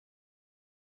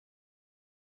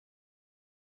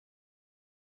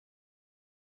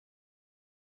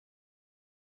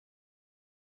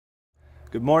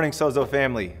Good morning, SOZO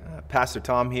family. Pastor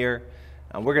Tom here.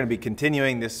 We're going to be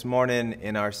continuing this morning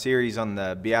in our series on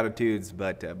the Beatitudes,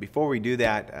 but before we do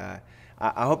that,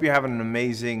 I hope you're having an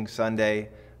amazing Sunday.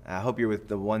 I hope you're with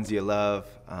the ones you love,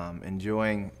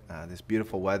 enjoying this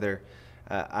beautiful weather.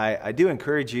 I do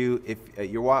encourage you, if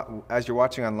as you're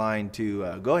watching online,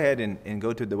 to go ahead and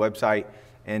go to the website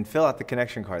and fill out the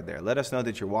connection card there. Let us know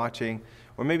that you're watching,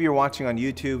 or maybe you're watching on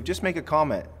YouTube. Just make a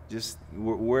comment. Just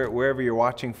wherever you're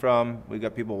watching from. We've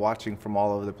got people watching from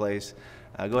all over the place.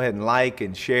 Go ahead and like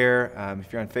and share.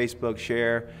 If you're on Facebook,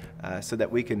 share so that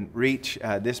we can reach,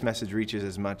 this message reaches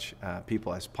as much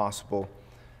people as possible.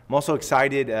 I'm also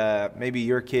excited, maybe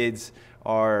your kids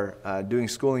are doing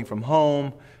schooling from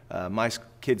home. My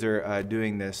kids are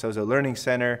doing the SOZO Learning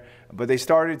Center, but they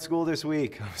started school this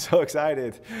week. I'm so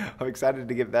excited. I'm excited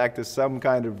to get back to some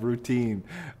kind of routine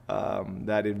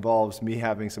that involves me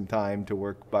having some time to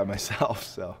work by myself.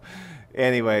 So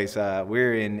anyways,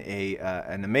 we're in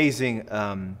an amazing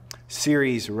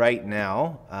series right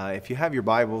now. If you have your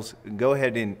Bibles, go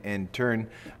ahead and turn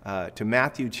to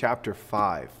Matthew chapter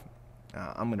 5.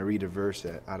 I'm going to read a verse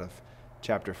out of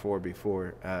chapter 4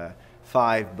 before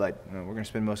 5, but we're going to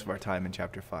spend most of our time in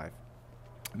chapter 5.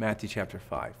 Matthew chapter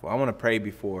 5. Well, I want to pray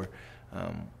before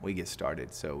we get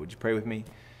started. So would you pray with me?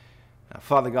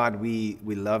 Father God, we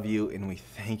love you and we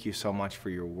thank you so much for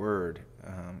your word.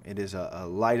 It is a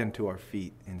light unto our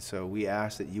feet. And so we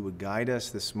ask that you would guide us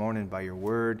this morning by your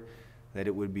word, that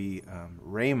it would be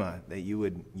rhema, that you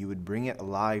would bring it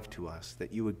alive to us,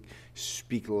 that you would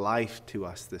speak life to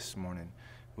us this morning.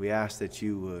 We ask that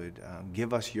you would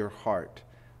give us your heart,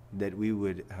 that we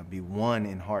would be one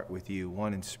in heart with you,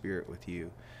 one in spirit with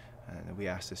you. And we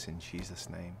ask this in Jesus'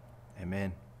 name.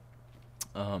 Amen.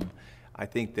 I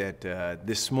think that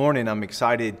this morning I'm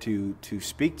excited to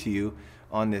speak to you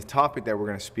on the topic that we're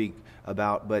going to speak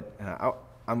about, but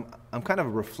I'm kind of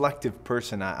a reflective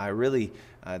person. I really,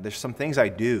 there's some things I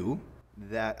do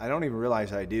that I don't even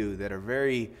realize I do that are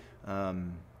very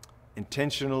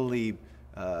intentionally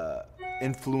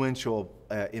influential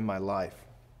in my life.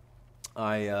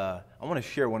 I want to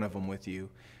share one of them with you,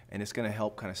 and it's going to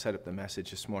help kind of set up the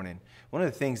message this morning. One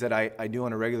of the things that I do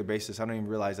on a regular basis, I don't even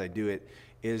realize I do it,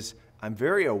 is I'm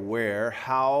very aware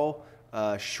how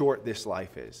short this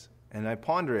life is. And I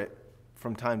ponder it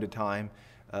from time to time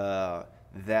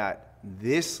that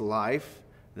this life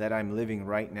that I'm living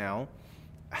right now,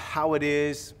 how it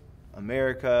is,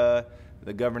 America,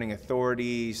 the governing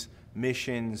authorities,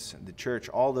 missions, the church,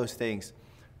 all those things,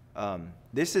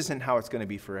 this isn't how it's going to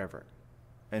be forever.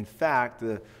 In fact,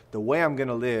 the way I'm going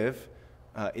to live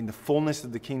in the fullness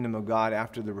of the kingdom of God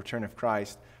after the return of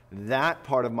Christ, that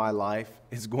part of my life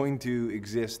is going to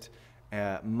exist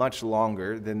much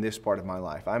longer than this part of my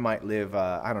life. I might live,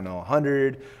 I don't know,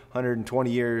 100,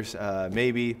 120 years,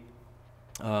 maybe.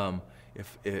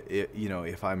 If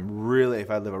I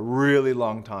live a really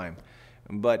long time.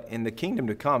 But in the kingdom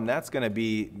to come, that's going to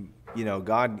be,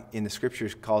 God in the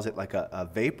scriptures calls it like a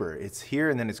vapor. It's here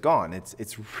and then it's gone.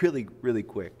 It's really, really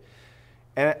quick.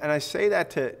 And I say that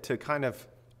to kind of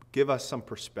give us some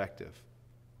perspective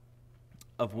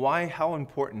of how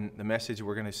important the message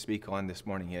we're going to speak on this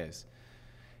morning is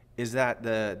that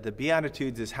the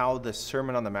Beatitudes is how the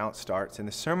Sermon on the Mount starts. And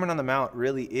the Sermon on the Mount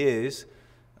really is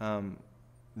the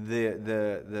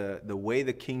way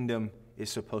the kingdom is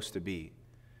supposed to be.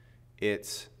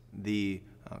 It's the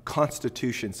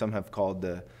constitution, some have called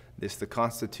this the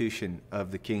constitution of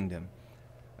the kingdom.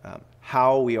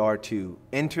 How we are to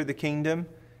enter the kingdom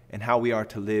and how we are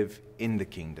to live in the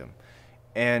kingdom.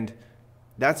 And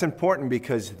that's important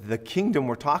because the kingdom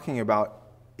we're talking about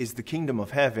is the kingdom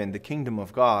of heaven, the kingdom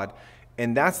of God.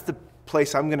 And that's the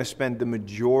place I'm going to spend the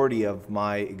majority of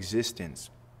my existence.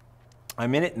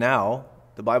 I'm in it now.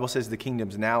 The Bible says the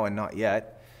kingdom's now and not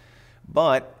yet.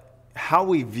 But how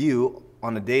we view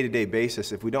on a day-to-day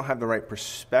basis, if we don't have the right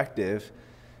perspective,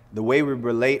 the way we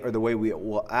relate or the way we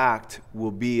will act will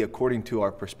be according to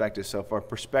our perspective. So if our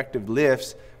perspective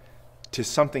lifts to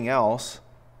something else,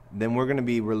 then we're going to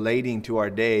be relating to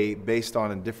our day based on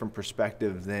a different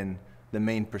perspective than the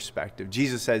main perspective.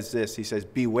 Jesus says this, he says,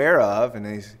 beware of,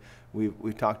 and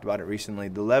we've talked about it recently,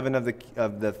 the leaven of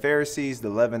the Pharisees, the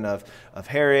leaven of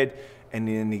Herod, and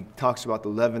then he talks about the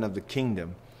leaven of the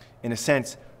kingdom. In a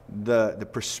sense, the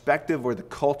perspective or the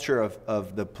culture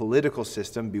of the political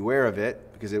system, beware of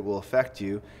it, because it will affect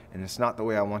you, and it's not the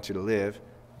way I want you to live.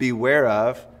 Beware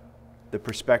of the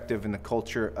perspective and the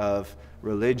culture of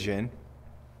religion,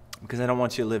 because I don't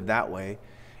want you to live that way.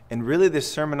 And really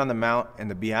this Sermon on the Mount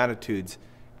and the Beatitudes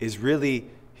is really,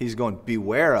 he's going,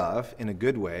 beware of, in a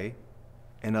good way,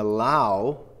 and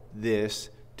allow this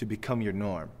to become your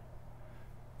norm.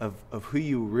 of who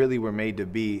you really were made to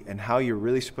be and how you're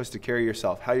really supposed to carry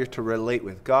yourself, how you're to relate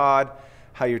with God,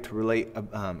 how you're to relate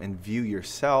and view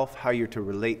yourself, how you're to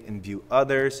relate and view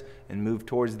others and move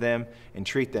towards them and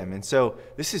treat them. And so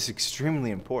this is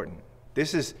extremely important.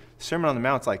 This is Sermon on the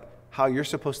Mount. It's like how you're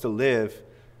supposed to live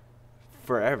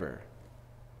forever.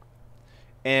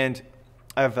 And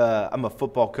I'm a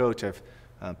football coach. I've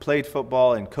played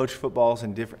football and coached footballs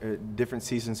in different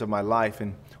seasons of my life.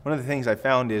 And one of the things I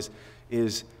found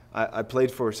is I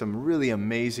played for some really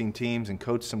amazing teams and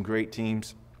coached some great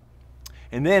teams.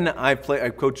 And then I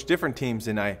coached different teams,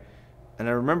 and I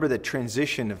remember the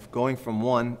transition of going from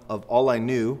one of all I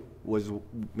knew was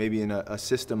maybe in a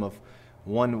system of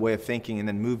one way of thinking, and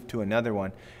then moved to another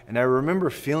one. And I remember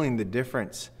feeling the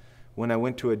difference when I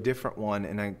went to a different one,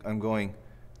 and I'm going,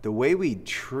 the way we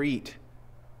treat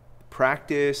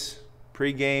practice,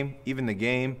 pregame, even the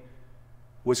game,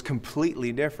 was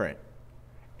completely different.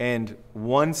 And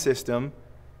one system,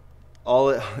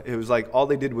 it was like all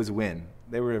they did was win.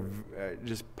 They were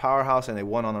just powerhouse, and they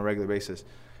won on a regular basis.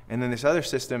 And then this other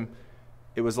system,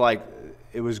 it was like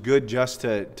it was good just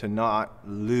to not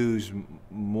lose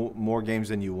more games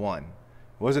than you won.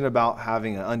 It wasn't about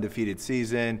having an undefeated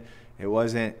season. It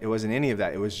wasn't any of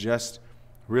that. It was just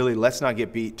really, let's not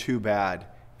get beat too bad,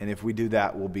 and if we do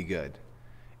that, we'll be good.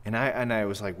 And I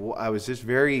was like, well, I was just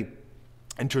very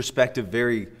introspective,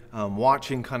 very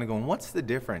watching, kind of going, what's the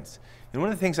difference? And one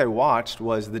of the things I watched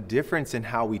was the difference in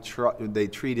how they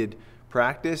treated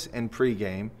practice and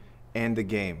pregame and the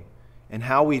game. And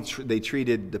how they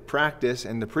treated the practice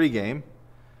and the pregame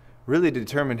really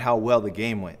determined how well the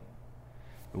game went.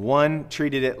 One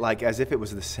treated it like as if it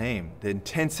was the same. The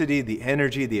intensity, the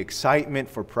energy, the excitement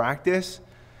for practice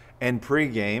and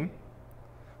pregame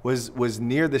was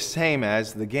near the same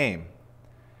as the game.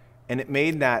 And it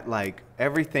made that like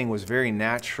everything was very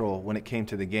natural when it came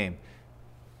to the game.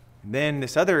 Then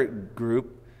this other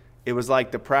group, it was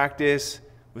like the practice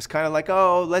was kind of like,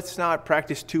 oh, let's not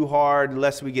practice too hard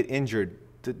lest we get injured.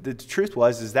 The truth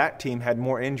is that team had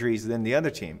more injuries than the other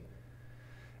team.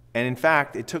 And in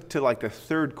fact, it took to like the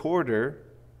third quarter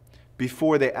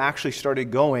before they actually started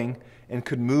going and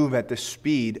could move at the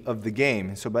speed of the game.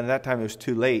 And so by that time, it was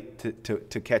too late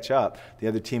to catch up. The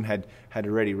other team had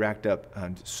already racked up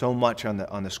so much on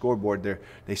the scoreboard.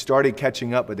 They started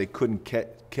catching up, but they couldn't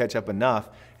catch up enough,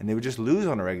 and they would just lose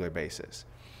on a regular basis.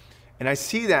 And I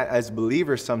see that as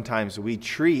believers sometimes we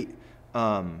treat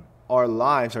our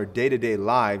lives, our day-to-day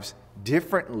lives,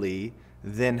 differently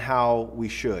than how we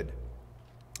should.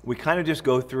 We kind of just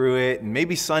go through it, and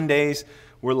maybe Sundays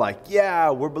we're like, yeah,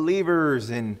 we're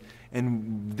believers, and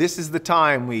this is the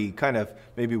time we kind of,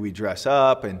 maybe we dress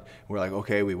up, and we're like,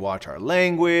 okay, we watch our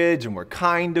language, and we're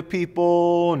kind to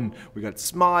people, and we got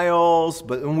smiles,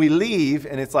 but when we leave,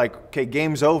 and it's like, okay,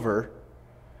 game's over,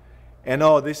 and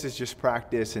oh, this is just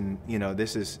practice, and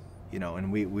this is,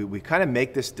 and we kind of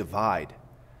make this divide.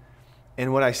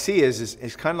 And what I see is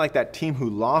kind of like that team who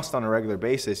lost on a regular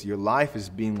basis. Your life is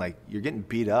being like, you're getting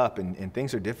beat up, and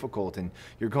things are difficult, and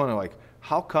you're going like,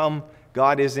 how come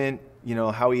God isn't,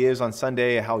 how he is on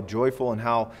Sunday, how joyful and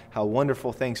how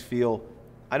wonderful things feel.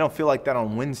 I don't feel like that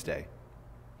on Wednesday.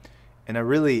 And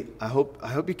I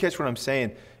hope you catch what I'm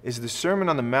saying, is the Sermon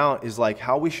on the Mount is like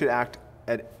how we should act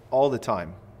at all the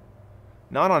time.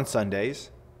 Not on Sundays,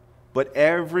 but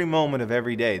every moment of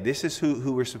every day. This is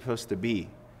who we're supposed to be.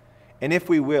 And if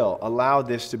we will allow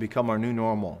this to become our new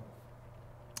normal,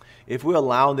 if we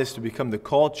allow this to become the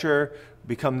culture,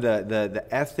 become the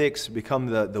ethics, become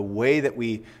the way that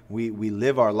we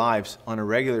live our lives on a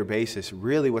regular basis,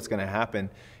 really what's going to happen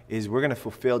is we're going to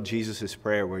fulfill Jesus'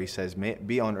 prayer where he says, may it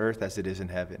be on earth as it is in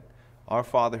heaven. Our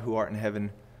Father who art in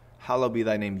heaven, hallowed be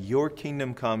thy name. Your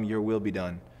kingdom come, your will be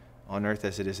done on earth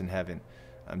as it is in heaven.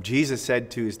 Jesus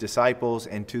said to his disciples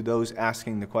and to those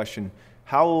asking the question,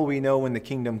 how will we know when the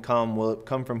kingdom come? Will it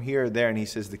come from here or there? And he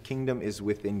says, the kingdom is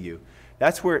within you.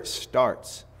 That's where it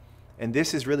starts. And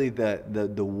this is really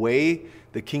the way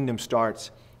the kingdom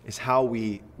starts, is how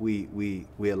we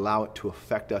allow it to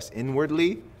affect us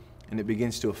inwardly, and it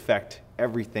begins to affect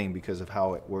everything because of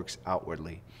how it works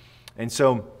outwardly. And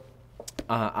so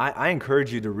I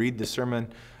encourage you to read the Sermon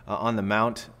on the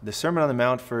Mount. The Sermon on the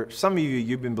Mount, for some of you,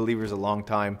 you've been believers a long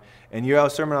time, and you're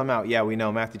out Sermon on the Mount. Yeah, we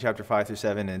know Matthew chapter 5 through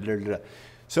 7, and blah, blah, blah.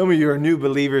 Some of you are new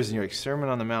believers, and you're like, Sermon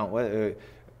on the Mount, what?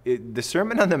 The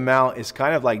Sermon on the Mount is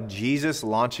kind of like Jesus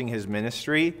launching his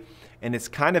ministry, and it's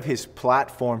kind of his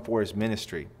platform for his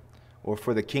ministry, or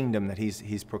for the kingdom that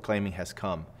he's proclaiming has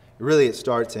come. Really, it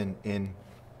starts in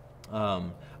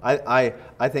I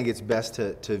think it's best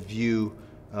to view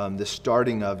the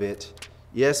starting of it.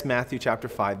 Yes, Matthew chapter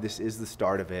 5, this is the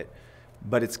start of it,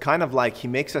 But it's kind of like he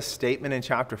makes a statement in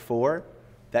chapter 4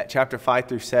 that chapter 5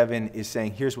 through 7 is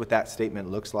saying, here's what that statement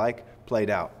looks like played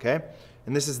out, okay?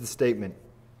 And this is the statement.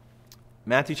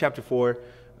 Matthew chapter 4,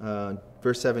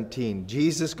 verse 17.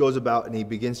 Jesus goes about and he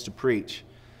begins to preach.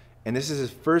 And this is his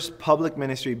first public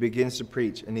ministry. He begins to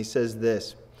preach. And he says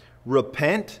this,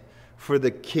 repent, for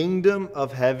the kingdom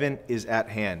of heaven is at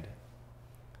hand.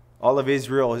 All of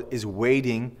Israel is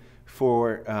waiting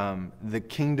for the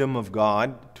kingdom of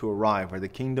God to arrive, or the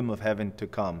kingdom of heaven to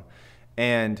come.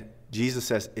 And Jesus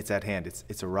says it's at hand,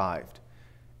 it's arrived.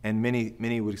 And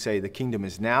many would say the kingdom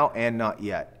is now and not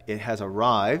yet. It has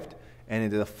arrived, and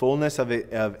in the fullness of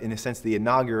it, in a sense, the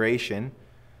inauguration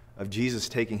of Jesus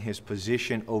taking his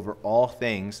position over all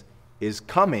things is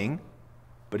coming,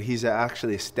 but he's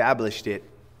actually established it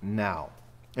now.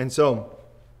 And so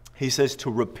he says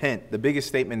to repent. The biggest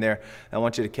statement there I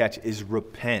want you to catch is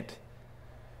repent,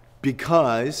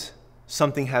 because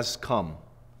something has come.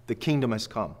 The kingdom has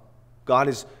come. God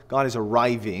is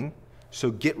arriving, so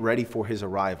get ready for his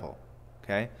arrival.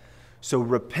 Okay? So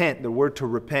repent, the word to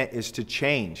repent is to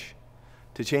change.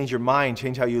 To change your mind,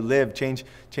 change how you live, change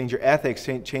your ethics,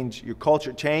 change your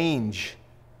culture, change.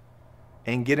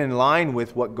 And get in line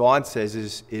with what God says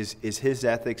is his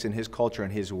ethics and his culture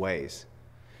and his ways.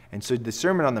 And so the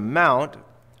Sermon on the Mount,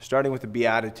 starting with the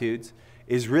Beatitudes,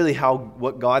 is really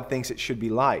what God thinks it should be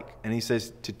like. And he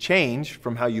says to change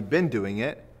from how you've been doing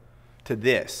it to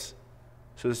this.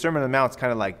 So the Sermon on the Mount is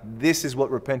kind of like, this is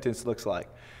what repentance looks like.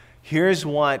 Here's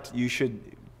what you should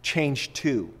change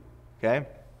to. Okay?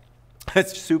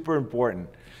 That's super important.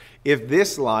 If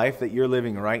this life that you're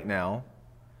living right now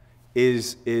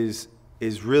is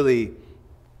really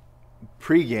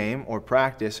pregame or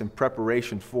practice and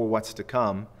preparation for what's to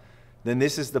come, then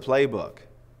this is the playbook.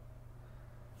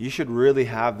 You should really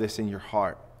have this in your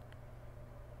heart.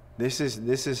 This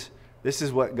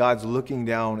is what God's looking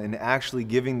down and actually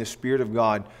giving the Spirit of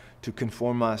God to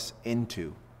conform us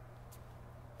into.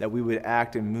 That we would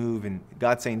act and move, and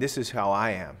God saying, this is how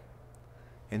I am.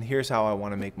 And here's how I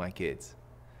want to make my kids.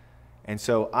 And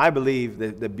so I believe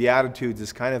that the Beatitudes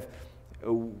is kind of,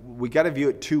 we got to view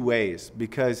it two ways,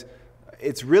 because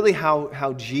it's really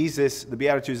how Jesus, the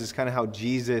Beatitudes is kind of how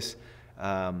Jesus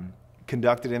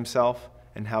conducted himself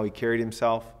and how he carried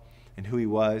himself and who he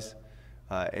was.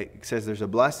 It says there's a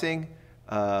blessing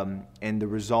and the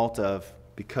result of,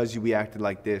 because we acted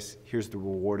like this, here's the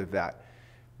reward of that.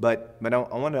 But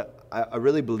I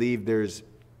really believe there's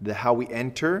the how we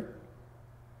enter,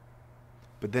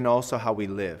 but then also how we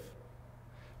live.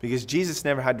 Because Jesus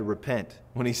never had to repent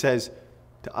when he says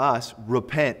to us,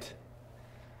 repent.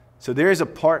 So there is a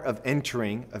part of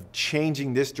entering, of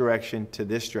changing this direction to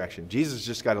this direction. Jesus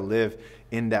just got to live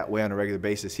in that way on a regular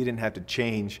basis. He didn't have to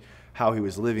change how he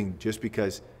was living just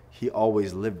because he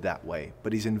always lived that way.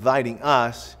 But he's inviting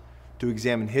us to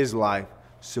examine his life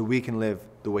so we can live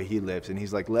the way he lives. And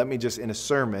he's like, let me just, in a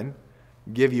sermon,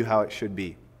 give you how it should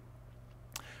be.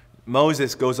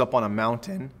 Moses goes up on a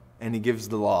mountain and he gives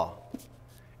the law.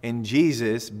 And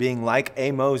Jesus, being like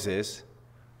a Moses,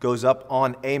 goes up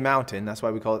on a mountain. That's why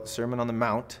we call it Sermon on the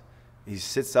Mount. He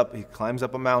sits up, he climbs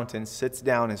up a mountain, sits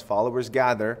down, his followers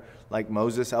gather, like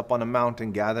Moses up on a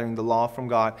mountain, gathering the law from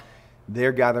God.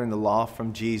 They're gathering the law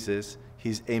from Jesus.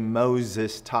 He's a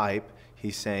Moses type,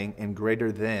 he's saying, and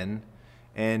greater than.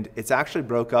 And it's actually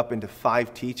broke up into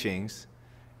 5 teachings.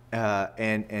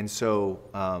 So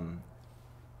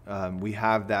we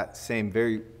have that same,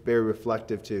 very, very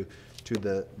reflective to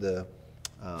the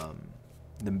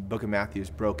book of Matthew is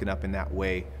broken up in that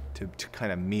way to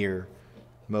kind of mirror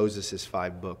Moses'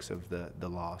 5 books of the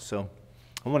law. So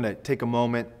I want to take a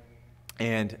moment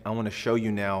and I want to show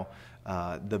you now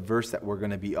the verse that we're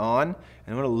going to be on. And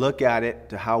I want to look at it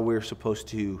to how what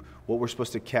we're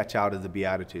supposed to catch out of the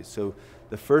Beatitudes. So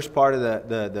the first part of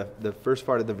the first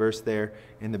part of the verse there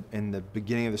in the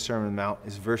beginning of the Sermon on the Mount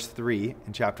is verse 3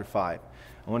 in chapter 5.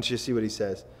 I want you to see what he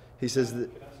says. He says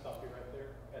that. Can I stop you right there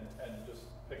and just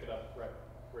pick it up right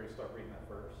where you start reading that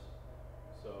verse?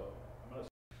 So I'm going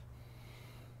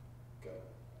to go.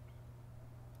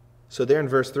 So there in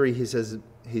verse 3,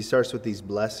 he starts with these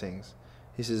blessings.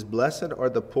 He says, "Blessed are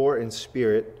the poor in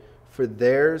spirit, for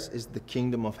theirs is the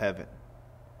kingdom of heaven."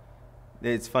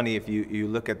 It's funny, if you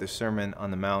look at the Sermon on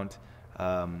the Mount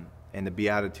and the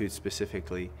Beatitudes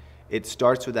specifically, it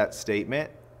starts with that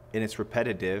statement and it's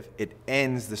repetitive. It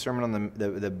ends, the Sermon on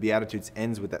the Beatitudes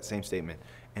ends with that same statement,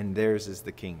 and theirs is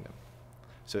the kingdom.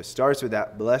 So it starts with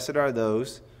that, blessed are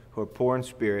those who are poor in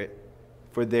spirit,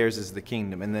 for theirs is the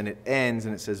kingdom. And then it ends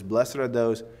and it says, blessed are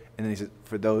those, and then he says,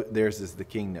 for theirs is the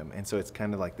kingdom. And so it's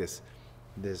kind of like this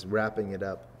wrapping it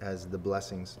up as the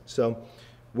blessings. So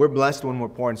we're blessed when we're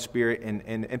poor in spirit,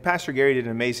 and Pastor Gary did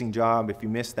an amazing job. If you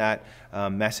missed that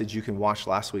message, you can watch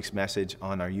last week's message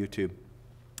on our YouTube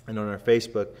and on our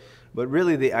Facebook. But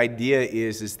really the idea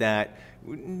is that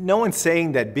no one's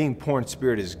saying that being poor in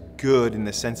spirit is good in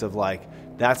the sense of like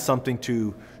that's something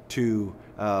to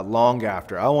long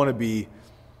after. I want to be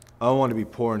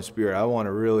poor in spirit. I want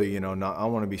to really, I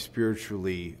want to be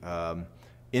spiritually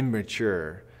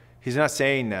immature. He's not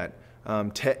saying that.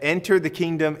 To enter the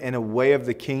kingdom and a way of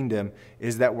the kingdom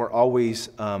is that we're always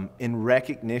in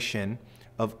recognition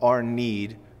of our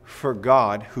need for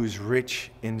God who's rich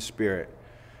in spirit.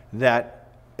 That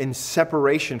in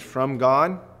separation from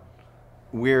God,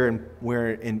 we're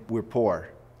poor.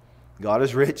 God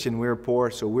is rich and we're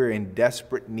poor, so we're in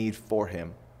desperate need for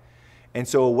Him. And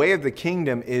so a way of the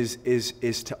kingdom is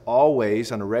to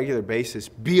always, on a regular basis,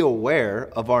 be aware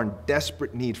of our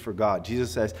desperate need for God.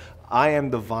 Jesus says, I am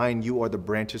the vine, you are the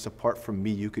branches. Apart from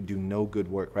me, you could do no good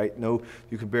work, right? No,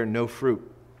 you could bear no fruit.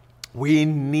 We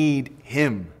need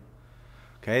Him.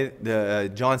 Okay,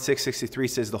 John 6:63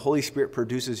 says, the Holy Spirit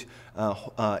produces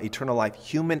eternal life.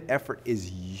 Human effort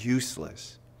is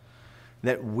useless.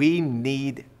 That we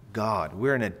need God.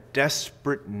 We're in a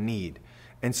desperate need.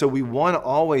 And so we want to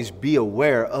always be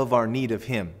aware of our need of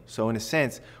Him. So in a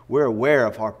sense, we're aware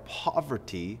of our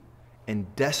poverty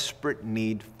and desperate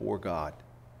need for God.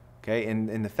 Okay,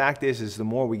 and the fact is the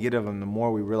more we get of Him, the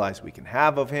more we realize we can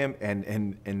have of Him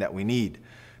and that we need.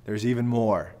 There's even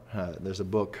more. There's a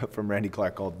book from Randy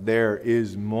Clark called There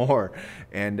Is More.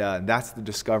 And that's the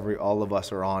discovery all of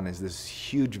us are on, is this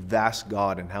huge, vast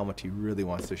God and how much He really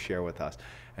wants to share with us.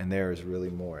 And there is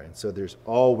really more. And so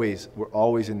we're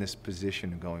always in this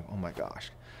position of going, oh my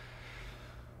gosh,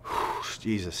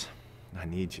 Jesus, I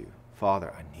need you.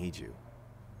 Father, I need you.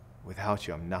 Without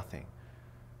you, I'm nothing.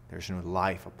 There's no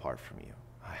life apart from you.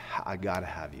 I got to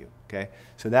have you. Okay?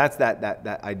 So that's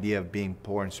that idea of being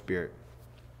poor in spirit.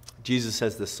 Jesus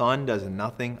says the Son does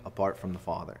nothing apart from the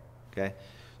Father. Okay?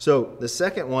 So the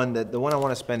second one, the one I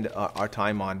want to spend our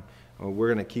time on,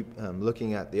 we're going to keep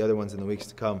looking at the other ones in the weeks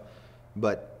to come,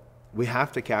 but we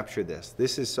have to capture this.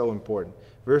 This is so important.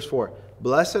 Verse 4,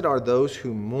 blessed are those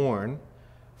who mourn,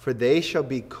 for they shall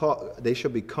be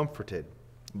comforted.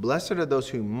 Blessed are those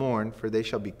who mourn, for they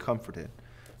shall be comforted.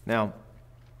 Now,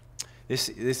 this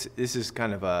is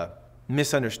kind of a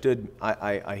misunderstood.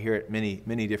 I hear it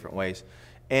many different ways.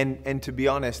 And to be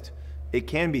honest, it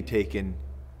can be taken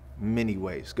many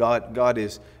ways. God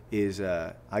is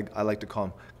I like to call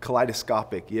him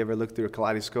kaleidoscopic. You ever look through a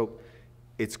kaleidoscope?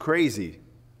 It's crazy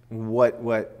what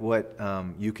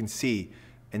you can see,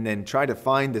 and then try to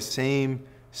find the same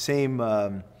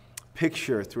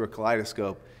picture through a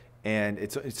kaleidoscope, and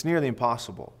it's nearly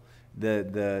impossible.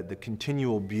 The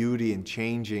continual beauty and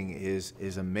changing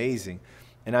is amazing.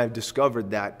 And I've discovered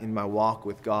that in my walk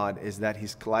with God, is that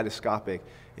He's kaleidoscopic.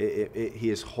 He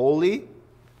is holy.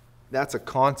 That's a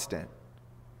constant.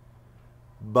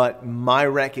 But my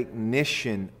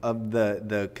recognition of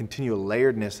the continual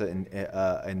layeredness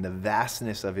and the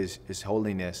vastness of His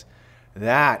holiness,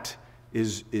 that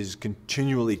is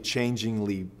continually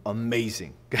changingly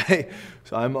amazing. Okay?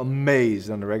 So I'm amazed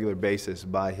on a regular basis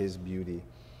by His beauty.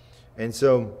 And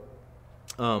so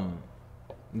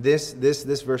this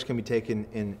verse can be taken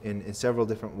in several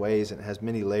different ways, and it has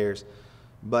many layers.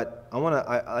 But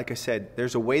like I said,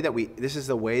 there's a way that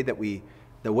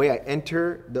the way I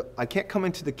enter, I can't come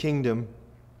into the kingdom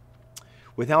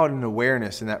without an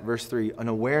awareness, in that verse 3, an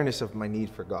awareness of my need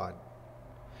for God.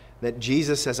 That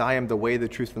Jesus says, I am the way, the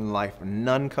truth, and the life.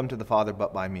 None come to the Father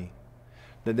but by me.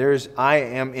 That I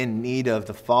am in need of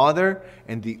the Father,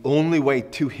 and the only way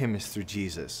to Him is through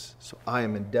Jesus. So I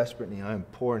am in desperate need. I am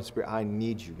poor in spirit. I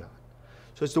need you, God.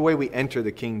 So it's the way we enter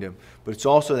the kingdom, but it's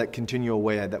also that continual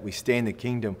way that we stay in the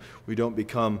kingdom. We don't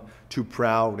become too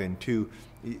proud and too...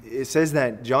 It says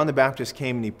that John the Baptist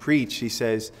came and he preached. He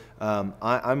says,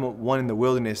 I'm one in the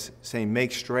wilderness saying,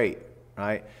 make straight,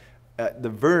 right? The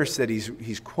verse that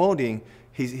he's quoting,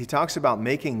 he talks about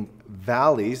making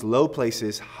valleys, low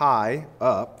places, high,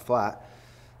 up, flat,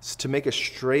 to make a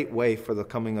straight way for the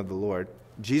coming of the Lord.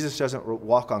 Jesus doesn't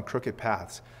walk on crooked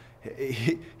paths.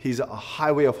 He's a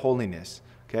highway of holiness,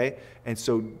 okay? And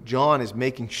so John is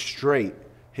making straight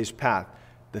His path.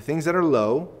 The things that are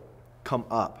low come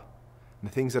up. And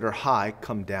the things that are high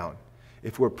come down.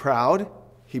 If we're proud,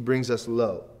 He brings us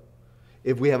low.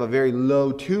 If we have a very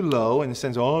low, too low, in the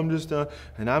sense, I'm just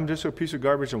a piece of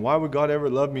garbage, and why would God ever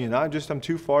love me? And I'm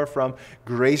too far from.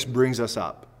 Grace brings us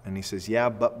up. And He says, yeah,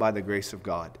 but by the grace of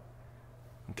God.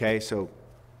 Okay, so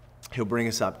He'll bring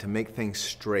us up to make things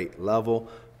straight, level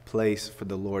place for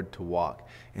the Lord to walk.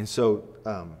 And so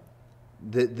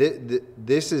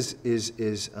This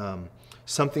is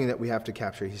something that we have to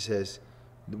capture. He says,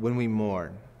 when we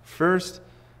mourn. First,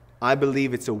 I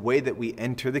believe it's a way that we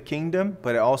enter the kingdom,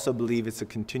 but I also believe it's a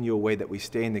continual way that we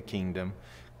stay in the kingdom.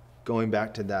 Going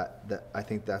back to that I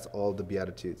think that's all the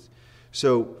Beatitudes.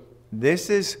 So this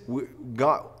is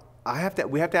God.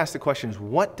 We have to ask the questions: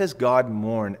 what does God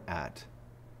mourn at?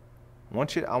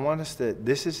 I want us to.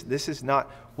 This is not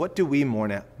what do we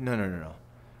mourn at? No.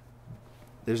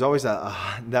 There's always the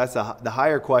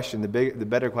higher question. The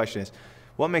better question is,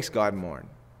 what makes God mourn?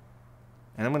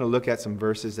 And I'm going to look at some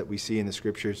verses that we see in the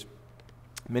scriptures.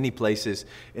 Many places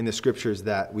in the scriptures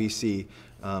that we see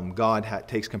God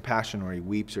takes compassion, or he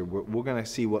weeps, or we're going to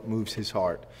see what moves his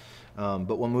heart.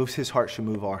 But what moves his heart should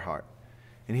move our heart.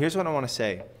 And here's what I want to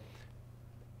say,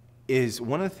 is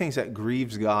one of the things that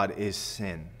grieves God is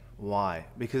sin. Why?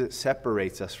 Because it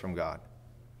separates us from God.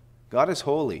 God is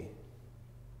holy.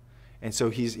 And so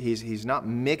he's not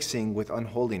mixing with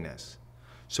unholiness.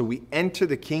 So we enter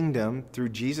the kingdom through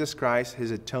Jesus Christ,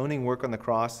 his atoning work on the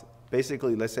cross,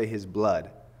 basically, let's say his blood,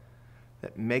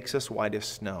 that makes us white as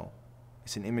snow.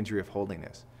 It's an imagery of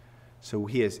holiness. So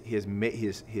he has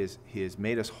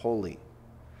made us holy.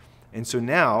 And so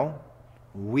now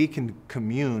we can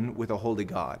commune with a holy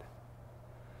God.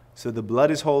 So the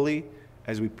blood is holy.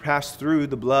 As we pass through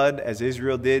the blood, as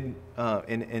Israel did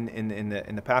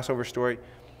in the Passover story,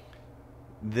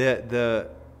 the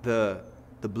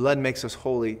blood makes us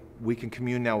holy. We can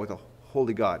commune now with a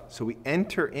holy God. So we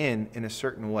enter in a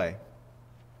certain way.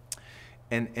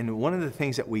 And one of the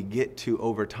things that we get to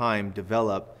over time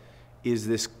develop is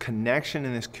this connection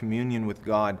and this communion with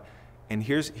God. And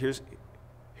here's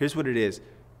what it is.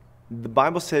 The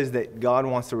Bible says that God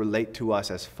wants to relate to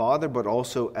us as Father, but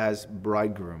also as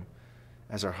bridegroom,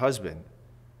 as our husband.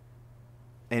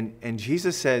 And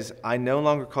Jesus says, I no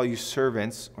longer call you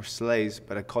servants or slaves,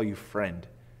 but I call you friend,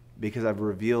 because I've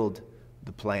revealed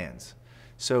the plans.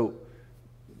 So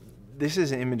this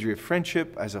is an imagery of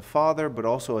friendship as a father, but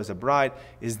also as a bride,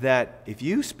 is that if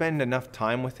you spend enough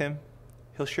time with him,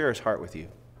 he'll share his heart with you.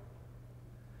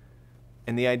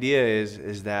 And the idea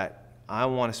is that I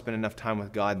want to spend enough time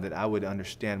with God that I would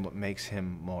understand what makes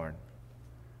him mourn.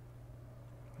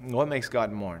 What makes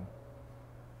God mourn?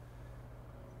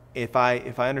 If I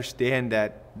understand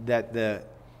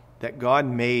that God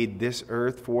made this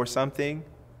earth for something,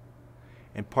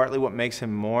 and partly what makes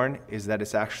him mourn is that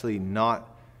it's actually not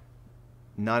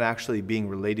actually being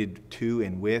related to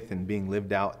and with and being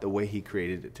lived out the way he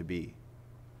created it to be.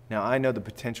 Now, I know the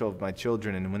potential of my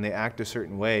children, and when they act a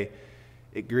certain way,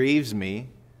 it grieves me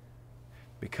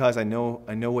because I know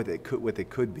what they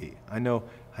could be. I know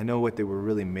what they were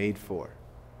really made for.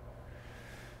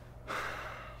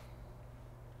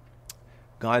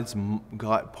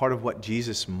 God, part of what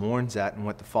Jesus mourns at and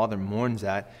what the Father mourns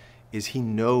at is he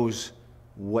knows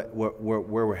where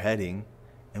we're heading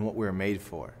and what we're made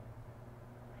for.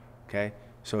 Okay?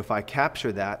 So if I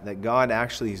capture that God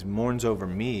actually mourns over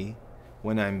me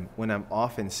when I'm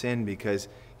off in sin, because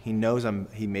he knows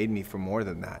he made me for more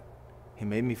than that. He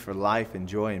made me for life and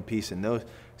joy and peace. And those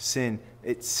sin,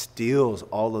 it steals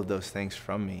all of those things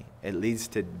from me. It leads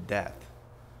to death.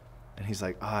 And he's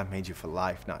like, I made you for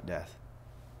life, not death.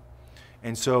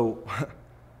 And so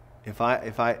if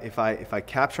I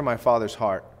capture my Father's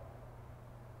heart,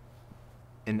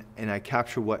 and I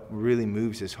capture what really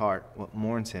moves his heart, what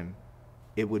mourns him,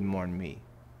 it would mourn me.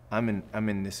 I'm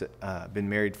in this. Been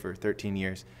married for 13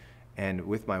 years, and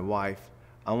with my wife,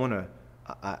 I want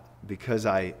to, because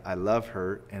I love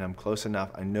her and I'm close enough.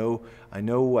 I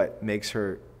know what makes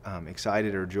her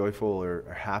excited or joyful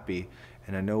or happy,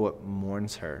 and I know what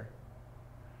mourns her.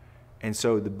 And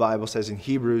so the Bible says in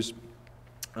Hebrews,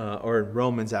 or in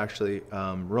Romans actually,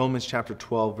 Romans chapter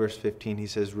 12, verse 15, he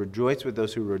says, rejoice with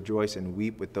those who rejoice and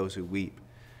weep with those who weep.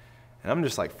 And I'm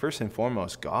just like, first and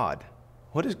foremost, God.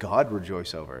 What does God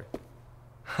rejoice over?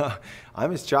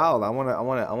 I'm his child. I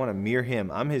want to mirror him.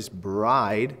 I'm his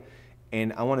bride,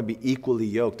 and I want to be equally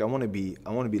yoked. I want to be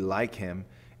like him.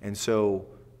 And so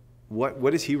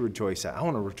what does he rejoice at? I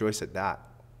want to rejoice at that.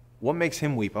 What makes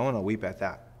him weep? I want to weep at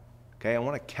that. Okay? I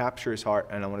want to capture his heart,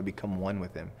 and I want to become one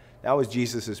with him. That was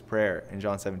Jesus' prayer in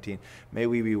John 17. May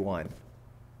we be one.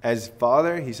 As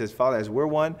Father, he says, Father, as we're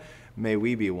one, may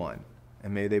we be one,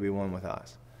 and may they be one with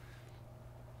us.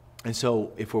 And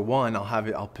so if we're one,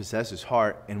 I'll possess his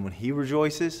heart. And when he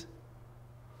rejoices,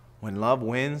 when love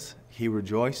wins, he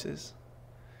rejoices.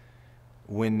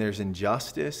 When there's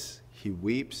injustice, he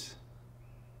weeps.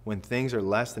 When things are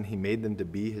less than he made them to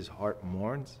be, his heart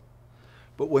mourns.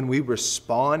 But when we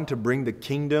respond to bring the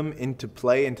kingdom into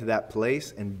play, into that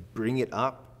place, and bring it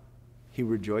up, he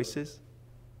rejoices.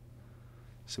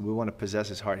 So we want to possess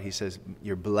his heart. He says,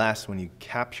 you're blessed when you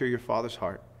capture your Father's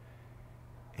heart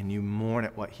and you mourn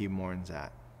at what he mourns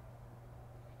at.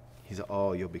 He said,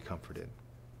 oh, you'll be comforted.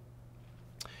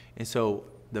 And so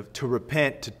to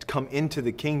repent, to come into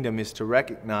the kingdom, is to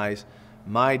recognize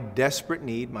my desperate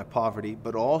need, my poverty,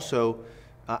 but also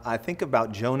I think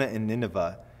about Jonah and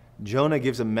Nineveh. Jonah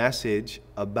gives a message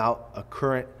about a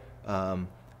current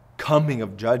coming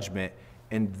of judgment,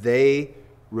 and they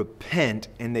repent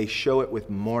and they show it with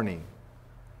mourning.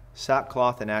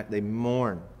 Sackcloth and they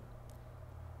mourn.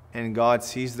 And God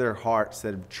sees their hearts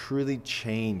that have truly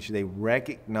changed. They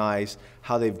recognize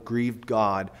how they've grieved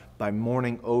God by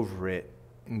mourning over it.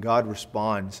 And God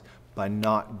responds by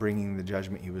not bringing the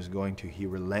judgment he was going to. He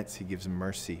relents. He gives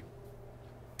mercy.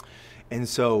 And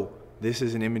so this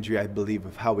is an imagery, I believe,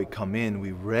 of how we come in.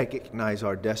 We recognize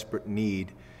our desperate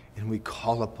need and we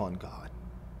call upon God.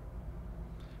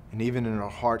 And even in our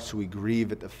hearts, we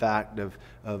grieve at the fact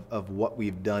of what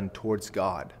we've done towards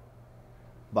God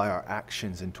by our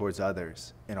actions and towards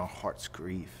others. And our hearts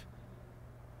grieve.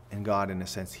 And God, in a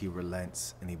sense, he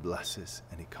relents and he blesses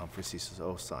and he comforts. He says,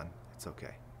 oh, son, it's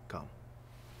okay. Come.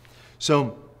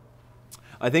 So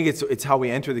I think it's how we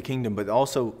enter the kingdom, but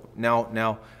also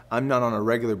now I'm not on a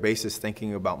regular basis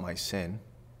thinking about my sin,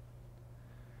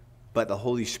 but the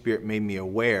Holy Spirit made me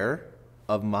aware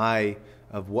of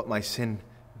what my sin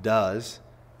does,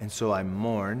 and so I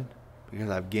mourn because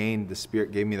the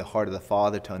Spirit gave me the heart of the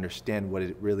Father to understand what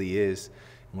it really is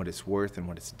and what it's worth and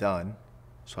what it's done.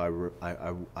 So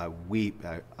I weep,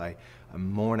 I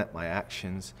mourn at my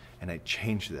actions, and I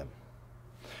change them.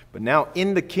 But now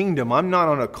in the kingdom, I'm not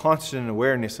on a constant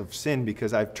awareness of sin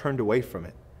because I've turned away from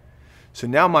it. So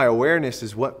now my awareness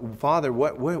is, Father,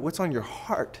 what's on your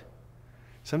heart?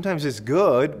 Sometimes it's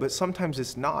good, but sometimes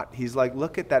it's not. He's like,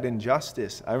 look at that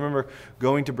injustice. I remember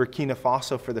going to Burkina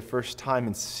Faso for the first time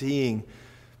and seeing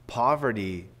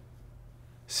poverty,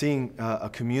 seeing a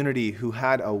community who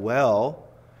had a well,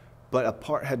 but a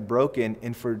part had broken,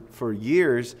 and for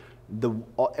years,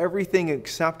 everything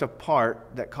except a part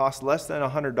that cost less than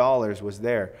 $100 was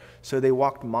there. So they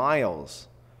walked miles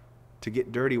to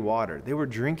get dirty water. They were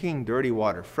drinking dirty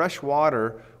water. Fresh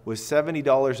water was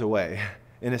 $70 away,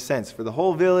 in a sense. For the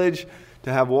whole village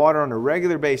to have water on a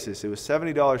regular basis, it was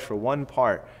 $70 for one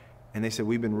part. And they said,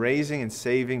 we've been raising and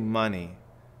saving money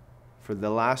for the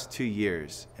last 2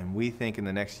 years, and we think in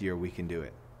the next year we can do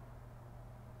it.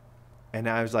 And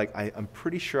I was like, I'm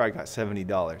pretty sure I got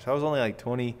 $70. I was only like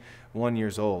 21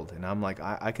 years old, and I'm like,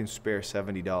 I can spare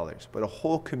 $70. But a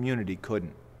whole community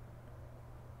couldn't.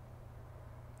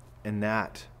 And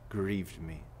that grieved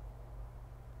me.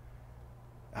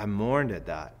 I mourned at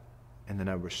that, and then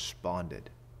I responded.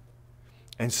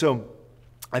 And so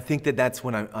I think that's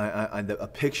when a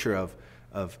picture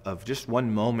of just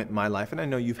one moment in my life, and I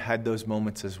know you've had those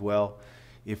moments as well.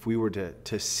 If we were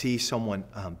to see someone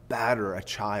batter a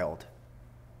child,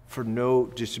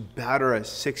 just batter a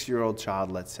 6-year-old child,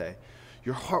 let's say,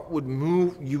 your heart would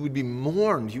move, you would be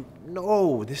mourned.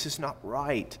 No, this is not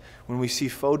right. When we see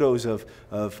photos of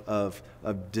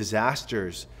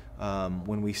disasters,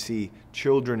 when we see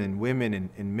children and women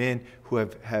and men who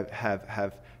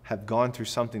have gone through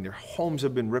something, their homes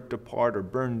have been ripped apart or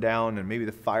burned down, and maybe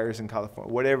the fires in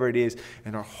California, whatever it is,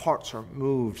 and our hearts are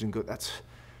moved and go, that's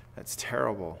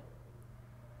terrible.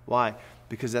 Why?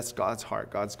 Because that's God's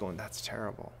heart. God's going, that's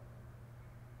terrible.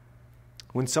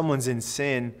 When someone's in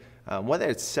sin, whether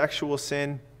it's sexual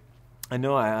sin, I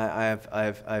know I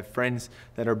have friends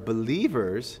that are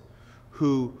believers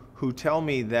who tell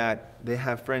me that they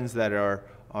have friends that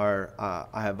I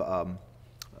have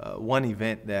one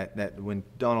event that when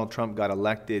Donald Trump got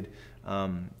elected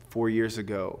 4 years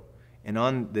ago, and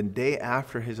on the day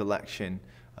after his election,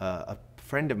 a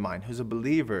friend of mine who's a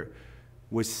believer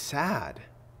was sad.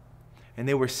 And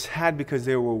they were sad because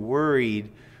they were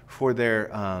worried for their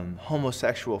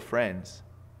homosexual friends.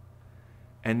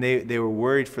 And they were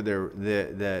worried for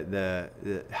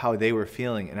how they were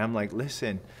feeling. And I'm like,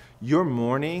 listen, you're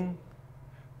mourning,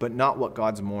 but not what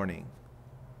God's mourning.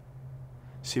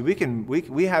 See,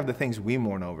 we have the things we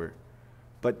mourn over,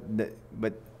 but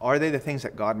are they the things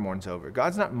that God mourns over?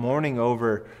 God's not mourning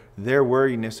over their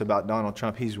worriness about Donald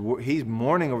Trump. He's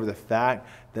mourning over the fact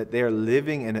that they are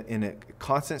living in a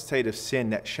constant state of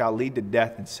sin that shall lead to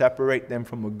death and separate them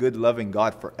from a good, loving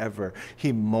God forever.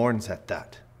 He mourns at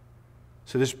that.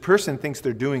 So this person thinks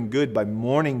they're doing good by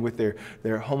mourning with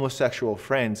their homosexual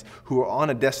friends who are on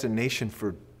a destination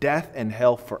for death and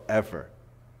hell forever.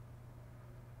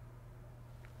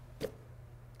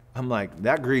 I'm like,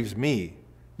 that grieves me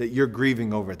that you're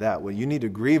grieving over that. What you need to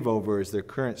grieve over is their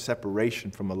current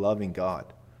separation from a loving God.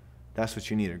 That's what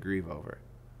you need to grieve over.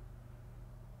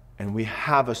 And we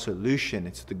have a solution.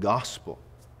 It's the gospel.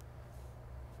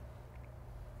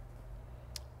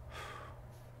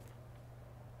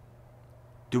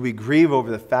 Do we grieve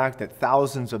over the fact that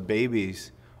thousands of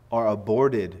babies are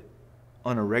aborted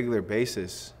on a regular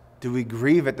basis? Do we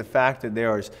grieve at the fact that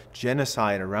there is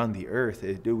genocide around the earth?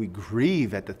 Do we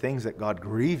grieve at the things that God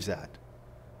grieves at?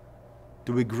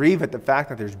 Do we grieve at the fact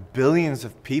that there's billions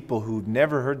of people who've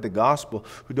never heard the gospel,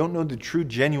 who don't know the true,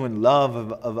 genuine love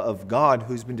of God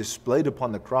who's been displayed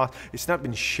upon the cross? It's not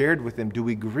been shared with them. Do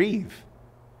we grieve?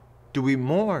 Do we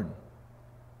mourn?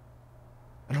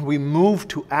 And are we moved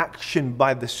to action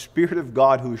by the Spirit of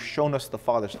God who has shown us the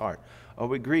Father's heart? Are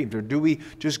we grieved? Or do we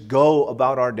just go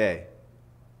about our day?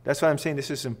 That's why I'm saying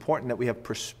this is important, that we have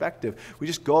perspective. We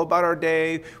just go about our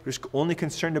day. We're just only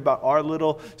concerned about our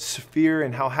little sphere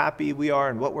and how happy we are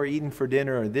and what we're eating for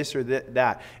dinner or this or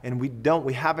that. And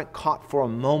we haven't caught for a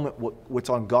moment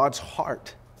what's on God's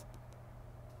heart.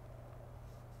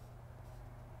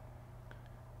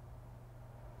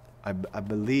 I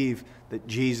believe that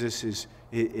Jesus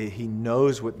He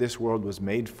knows what this world was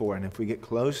made for. And if we get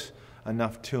close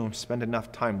enough to Him, spend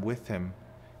enough time with Him,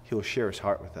 He'll share His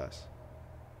heart with us.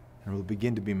 And we'll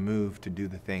begin to be moved to do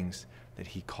the things that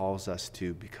He calls us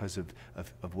to because of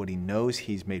what He knows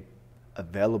He's made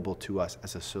available to us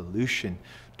as a solution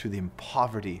to the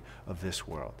poverty of this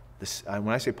world. When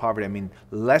I say poverty, I mean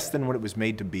less than what it was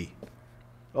made to be.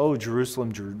 Oh,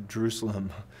 Jerusalem, Jerusalem.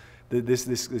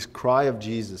 This cry of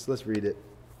Jesus. Let's read it.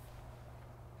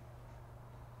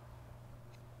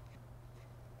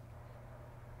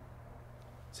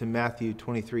 It's in Matthew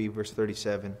 23, verse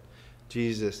 37.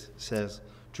 Jesus says,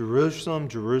 Jerusalem,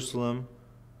 Jerusalem,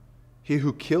 he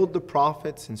who killed the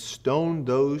prophets and stoned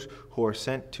those who are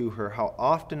sent to her, how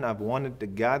often I've wanted to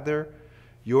gather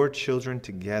your children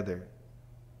together,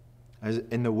 as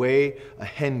in the way a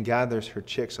hen gathers her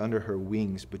chicks under her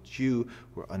wings, but you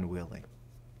were unwilling.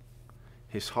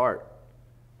 His heart,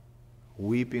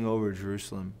 weeping over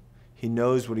Jerusalem. He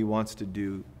knows what He wants to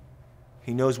do.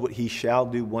 He knows what He shall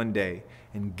do one day,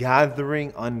 and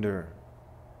gathering under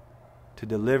to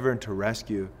deliver and to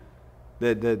rescue.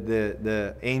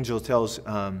 The angel tells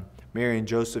Mary and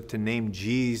Joseph to name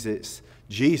Jesus,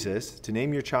 to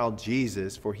name your child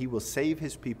Jesus, for He will save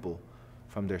His people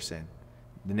from their sin.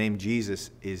 The name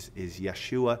Jesus is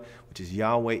Yeshua, which is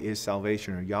Yahweh is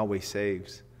salvation, or Yahweh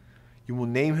saves. You will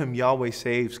name Him Yahweh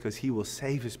saves because He will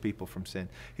save His people from sin.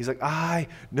 He's like, I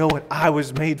know what I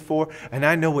was made for, and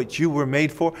I know what you were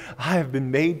made for. I have been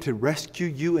made to rescue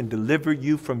you and deliver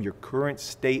you from your current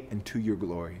state into your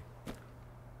glory.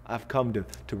 I've come to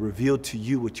reveal to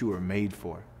you what you were made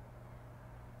for.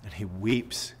 And He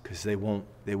weeps because they won't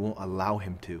allow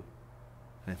Him to.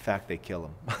 And in fact, they kill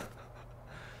Him.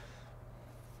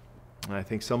 And I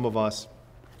think some of us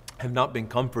have not been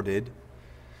comforted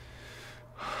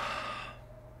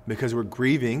because we're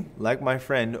grieving, like my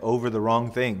friend, over the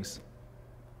wrong things.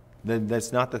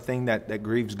 That's not the thing that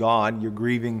grieves God. You're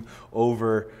grieving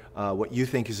over what you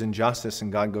think is injustice,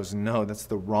 and God goes, no, that's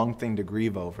the wrong thing to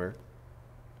grieve over.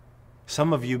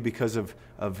 Some of you, because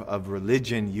of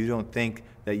religion, you don't think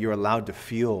that you're allowed to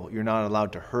feel. You're not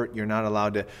allowed to hurt. You're not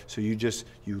allowed to. So you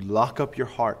lock up your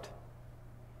heart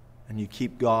and you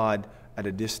keep God at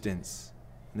a distance.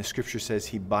 And the scripture says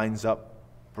He binds up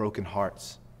broken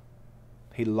hearts.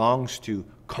 He longs to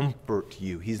comfort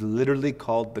you. He's literally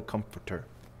called the Comforter.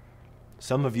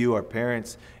 Some of you are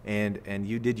parents, and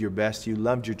you did your best. You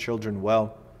loved your children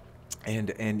well,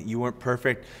 and you weren't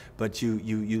perfect, but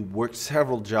you worked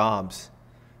several jobs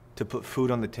to put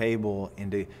food on the table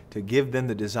and to give them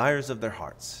the desires of their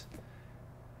hearts.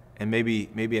 And maybe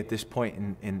at this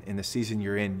point in the season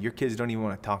you're in, your kids don't even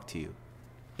want to talk to you,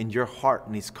 and your heart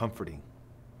needs comforting.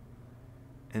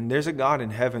 And there's a God in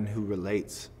heaven who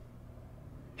relates.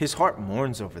 His heart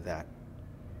mourns over that.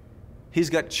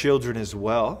 He's got children as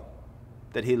well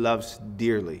that He loves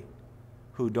dearly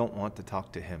who don't want to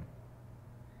talk to Him.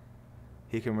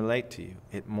 He can relate to you.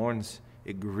 It mourns,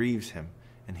 it grieves Him,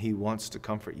 and He wants to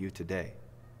comfort you today.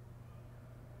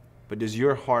 But does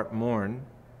your heart mourn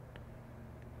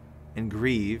and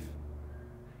grieve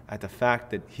at the fact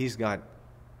that He's got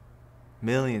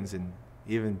millions and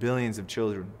even billions of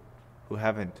children who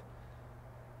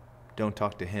don't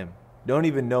talk to Him? Don't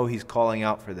even know He's calling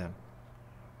out for them.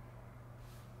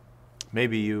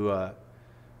 Maybe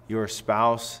your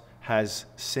spouse has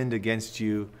sinned against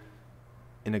you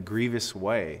in a grievous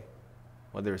way,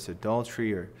 whether it's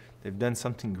adultery or they've done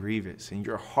something grievous, and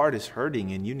your heart is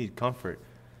hurting and you need comfort.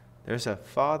 There's a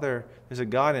Father, there's a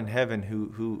God in heaven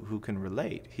who can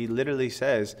relate. He literally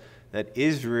says that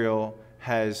Israel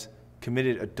has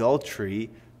committed adultery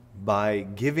by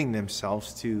giving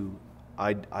themselves to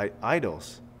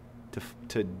idols,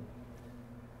 to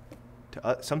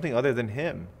something other than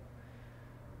Him.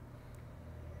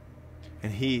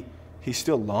 And He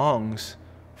still longs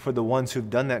for the ones who've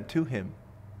done that to Him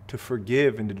to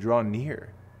forgive and to draw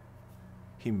near.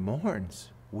 He mourns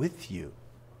with you.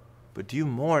 But do you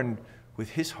mourn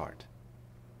with His heart?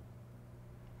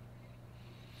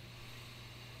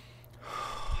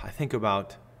 I think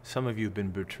about some of you have been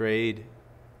betrayed.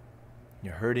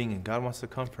 You're hurting and God wants to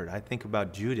comfort. I think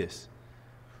about Judas,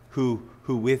 who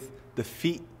with the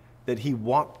feet that he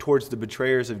walked towards the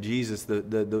betrayers of Jesus,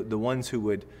 the ones who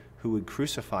would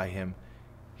crucify Him,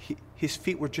 his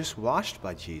feet were just washed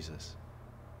by Jesus.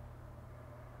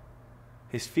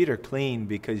 His feet are clean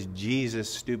because Jesus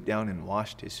stooped down and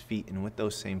washed his feet. And with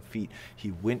those same feet,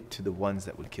 He went to the ones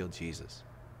that would kill Jesus.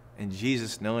 And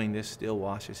Jesus, knowing this, still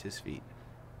washes his feet.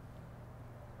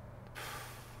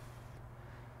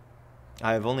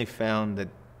 I have only found that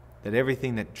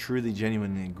everything that truly,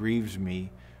 genuinely grieves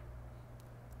me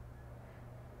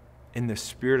in the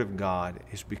Spirit of God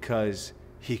is because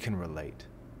He can relate.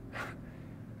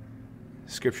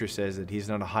 Scripture says that He's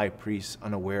not a high priest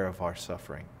unaware of our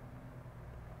suffering.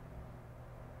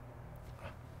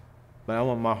 But I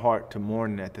want my heart to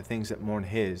mourn at the things that mourn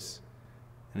His.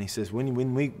 And He says,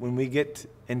 when we get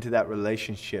into that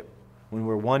relationship, when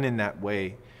we're one in that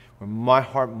way, when my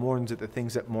heart mourns at the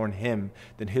things that mourn Him,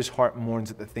 then His heart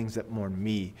mourns at the things that mourn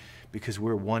me, because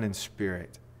we're one in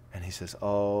spirit. And He says,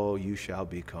 oh, you shall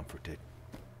be comforted.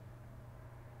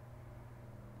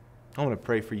 I want to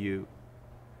pray for you.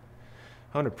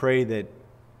 I want to pray that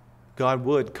God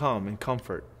would come and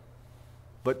comfort.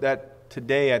 But that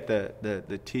today at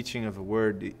the teaching of the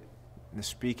Word, the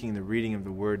speaking, the reading of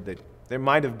the Word, that there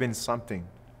might have been something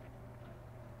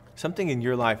in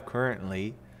your life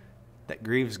currently that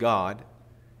grieves God,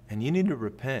 and you need to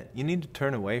repent. You need to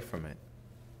turn away from it.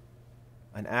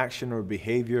 An action or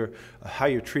behavior, how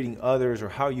you're treating others, or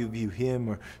how you view Him,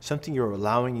 or something you're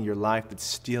allowing in your life that's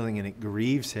stealing and it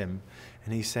grieves Him.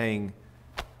 And He's saying,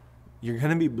 you're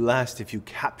going to be blessed if you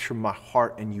capture my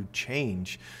heart and you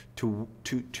change to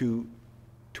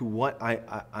what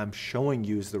I'm showing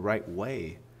you is the right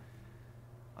way.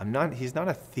 He's not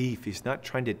a thief. He's not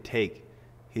trying to take.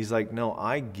 He's like, no,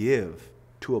 I give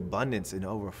to abundance and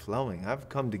overflowing. I've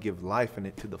come to give life in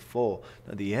it to the full.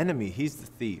 Now the enemy, he's the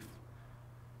thief.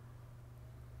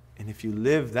 And if you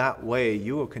live that way,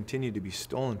 you will continue to be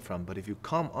stolen from. But if you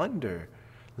come under,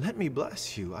 let me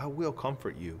bless you. I will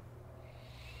comfort you.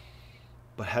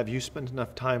 But have you spent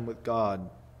enough time with God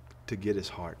to get His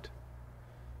heart?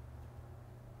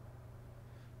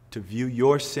 To view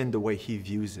your sin the way He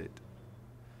views it?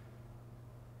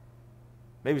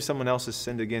 Maybe someone else has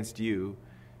sinned against you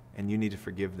and you need to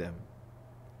forgive them.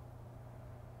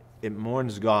 It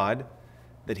mourns God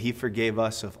that He forgave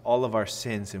us of all of our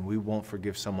sins and we won't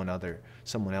forgive someone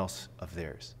else of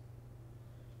theirs.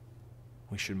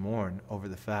 We should mourn over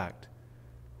the fact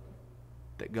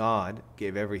that God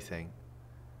gave everything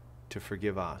to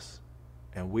forgive us,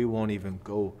 and we won't even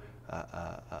go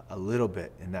a little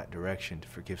bit in that direction to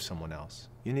forgive someone else.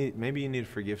 Maybe you need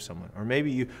to forgive someone, or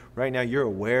maybe right now you're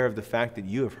aware of the fact that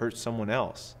you have hurt someone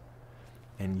else,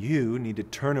 and you need to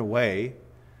turn away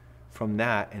from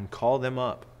that and call them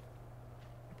up.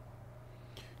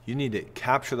 You need to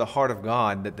capture the heart of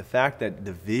God, that the fact that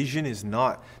division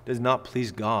does not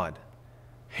please God.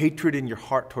 Hatred in your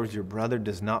heart towards your brother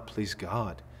does not please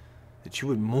God. That you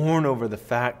would mourn over the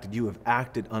fact that you have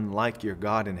acted unlike your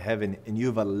God in heaven, and you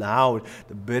have allowed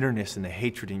the bitterness and the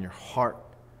hatred in your heart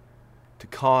to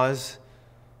cause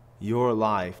your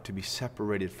life to be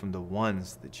separated from the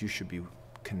ones that you should be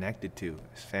connected to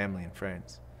as family and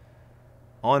friends.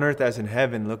 On earth as in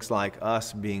heaven looks like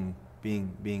us being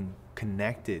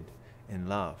connected in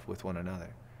love with one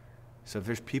another. So if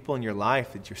there's people in your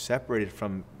life that you're separated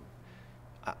from,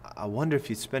 I wonder if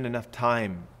you'd spend enough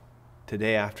time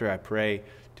today after I pray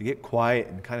to get quiet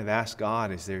and kind of ask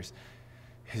God, is there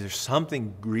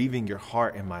something grieving your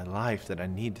heart in my life that I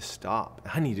need to stop?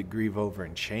 I need to grieve over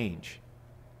and change.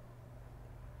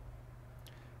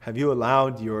 Have you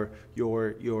allowed the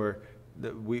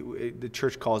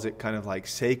church calls it kind of like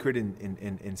sacred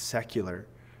and secular.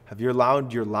 Have you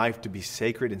allowed your life to be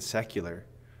sacred and secular?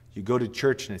 You go to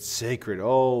church and it's sacred.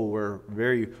 Oh, we're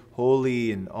very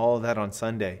holy and all of that on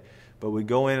Sunday. But we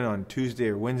go in on Tuesday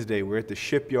or Wednesday, we're at the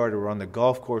shipyard, or we're on the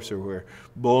golf course, or we're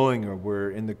bowling, or we're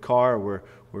in the car, or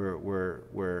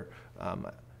we're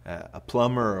a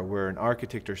plumber, or we're an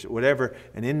architect, or whatever.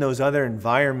 And in those other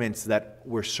environments that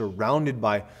we're surrounded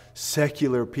by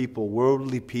secular people,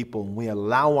 worldly people, and we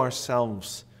allow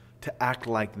ourselves to act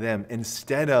like them,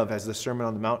 instead of, as the Sermon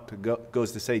on the Mount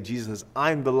goes to say, Jesus says,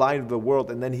 I'm the light of the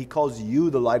world, and then he calls you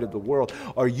the light of the world.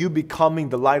 Are you becoming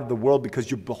the light of the world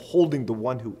because you're beholding the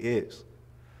one who is?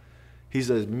 He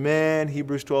says, man,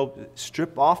 Hebrews 12,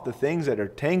 strip off the things that are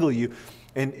tangle you,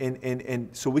 and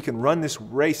so we can run this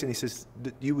race. And he says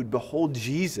that you would behold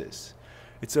Jesus.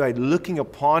 It's by looking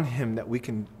upon him that we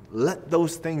can let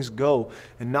those things go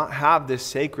and not have this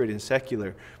sacred and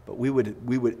secular, but we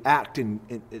would act in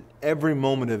every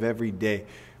moment of every day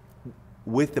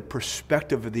with the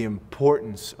perspective of the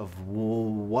importance of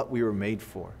what we were made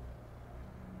for.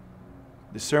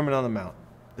 The Sermon on the Mount,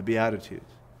 the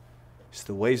Beatitudes, it's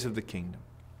the ways of the kingdom.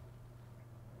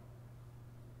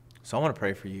 So I want to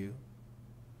pray for you.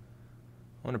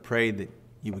 I want to pray that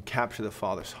you would capture the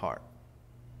Father's heart.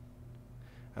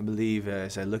 I believe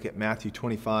as I look at Matthew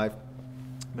 25,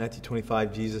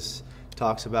 Jesus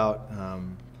talks about,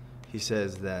 he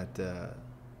says that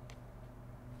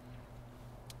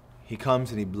he comes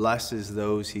and he blesses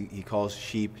those he calls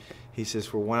sheep. He says,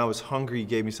 for when I was hungry, you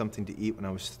gave me something to eat. When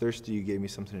I was thirsty, you gave me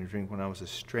something to drink. When I was a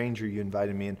stranger, you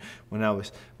invited me in. When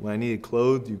I needed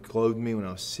clothes, you clothed me. When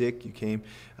I was sick, you came.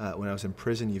 When I was in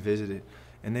prison, you visited.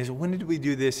 And they said, when did we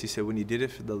do this? He said, when you did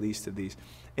it for the least of these.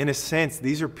 In a sense,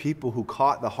 these are people who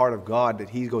caught the heart of God,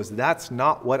 that he goes, that's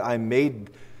not what I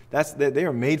made. They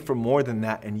are made for more than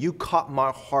that. And you caught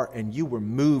my heart, and you were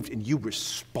moved, and you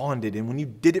responded. And when you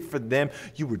did it for them,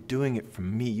 you were doing it for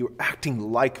me. You were acting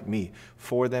like me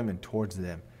for them and towards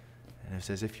them. And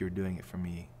it's as if you're doing it for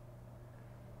me.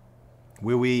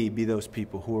 Will we be those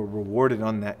people who are rewarded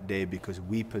on that day because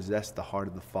we possess the heart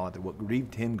of the Father? What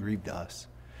grieved him grieved us.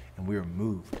 And we are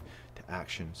moved to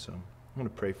action. So I'm going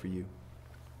to pray for you.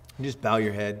 And just bow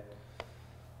your head.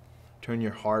 Turn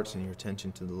your hearts and your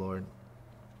attention to the Lord.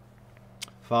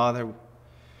 Father,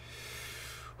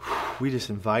 we just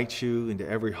invite you into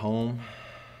every home,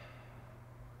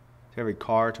 to every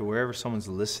car, to wherever someone's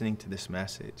listening to this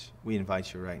message. We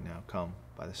invite you right now. Come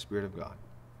by the Spirit of God.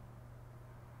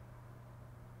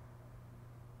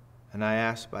 And I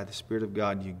ask by the Spirit of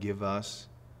God you give us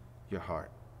your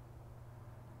heart.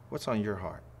 What's on your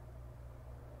heart?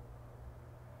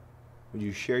 Would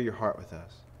you share your heart with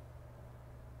us?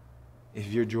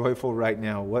 If you're joyful right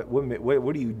now, what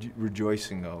are you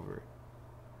rejoicing over?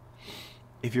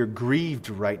 If you're grieved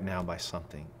right now by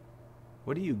something,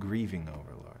 what are you grieving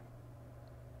over, Lord?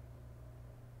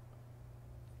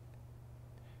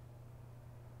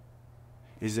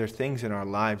 Is there things in our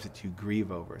lives that you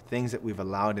grieve over? Things that we've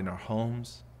allowed in our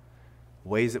homes?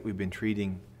 Ways that we've been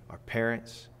treating our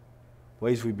parents?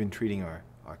 Ways we've been treating our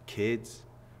kids,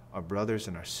 our brothers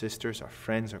and our sisters, our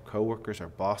friends, our coworkers, our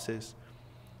bosses?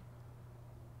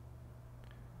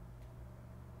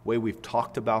 Way we've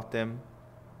talked about them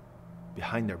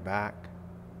behind their back?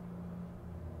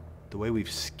 The way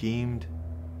we've schemed?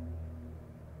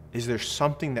 Is there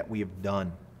something that we have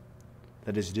done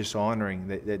that is dishonoring,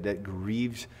 that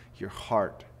grieves your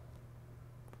heart?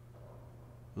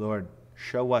 Lord,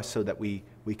 show us so that we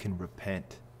can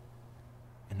repent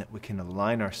and that we can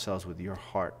align ourselves with your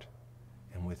heart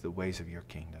and with the ways of your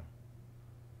kingdom.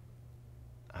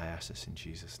 I ask this in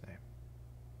Jesus' name.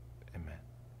 Amen.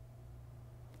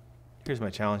 Here's my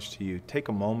challenge to you. Take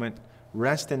a moment,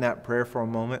 rest in that prayer for a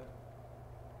moment,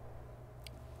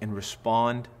 and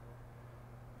respond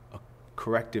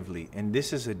correctively. And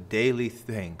this is a daily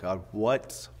thing. God,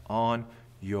 what's on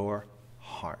your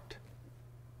heart?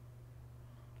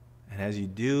 And as you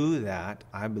do that,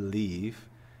 I believe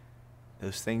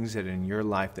those things that are in your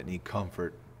life that need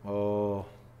comfort, the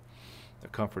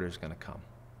comforter is going to come.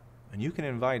 And you can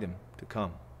invite him to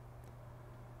come.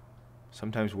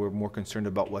 Sometimes we're more concerned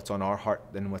about what's on our heart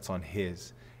than what's on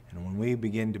his. And when we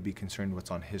begin to be concerned what's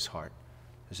on his heart,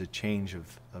 there's a change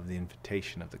of the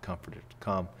invitation of the comforter to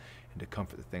come and to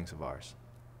comfort the things of ours.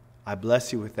 I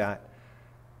bless you with that.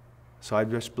 So I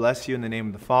just bless you in the name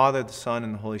of the Father, the Son,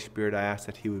 and the Holy Spirit. I ask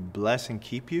that he would bless and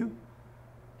keep you.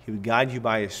 He would guide you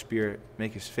by his Spirit,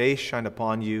 make his face shine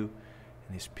upon you,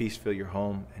 and his peace fill your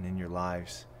home and in your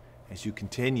lives as you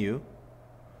continue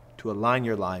to align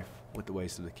your life with the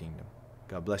ways of the kingdom.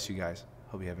 God bless you guys.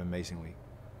 Hope you have an amazing week.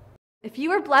 If you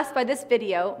were blessed by this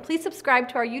video, please subscribe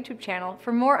to our YouTube channel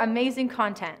for more amazing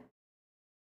content.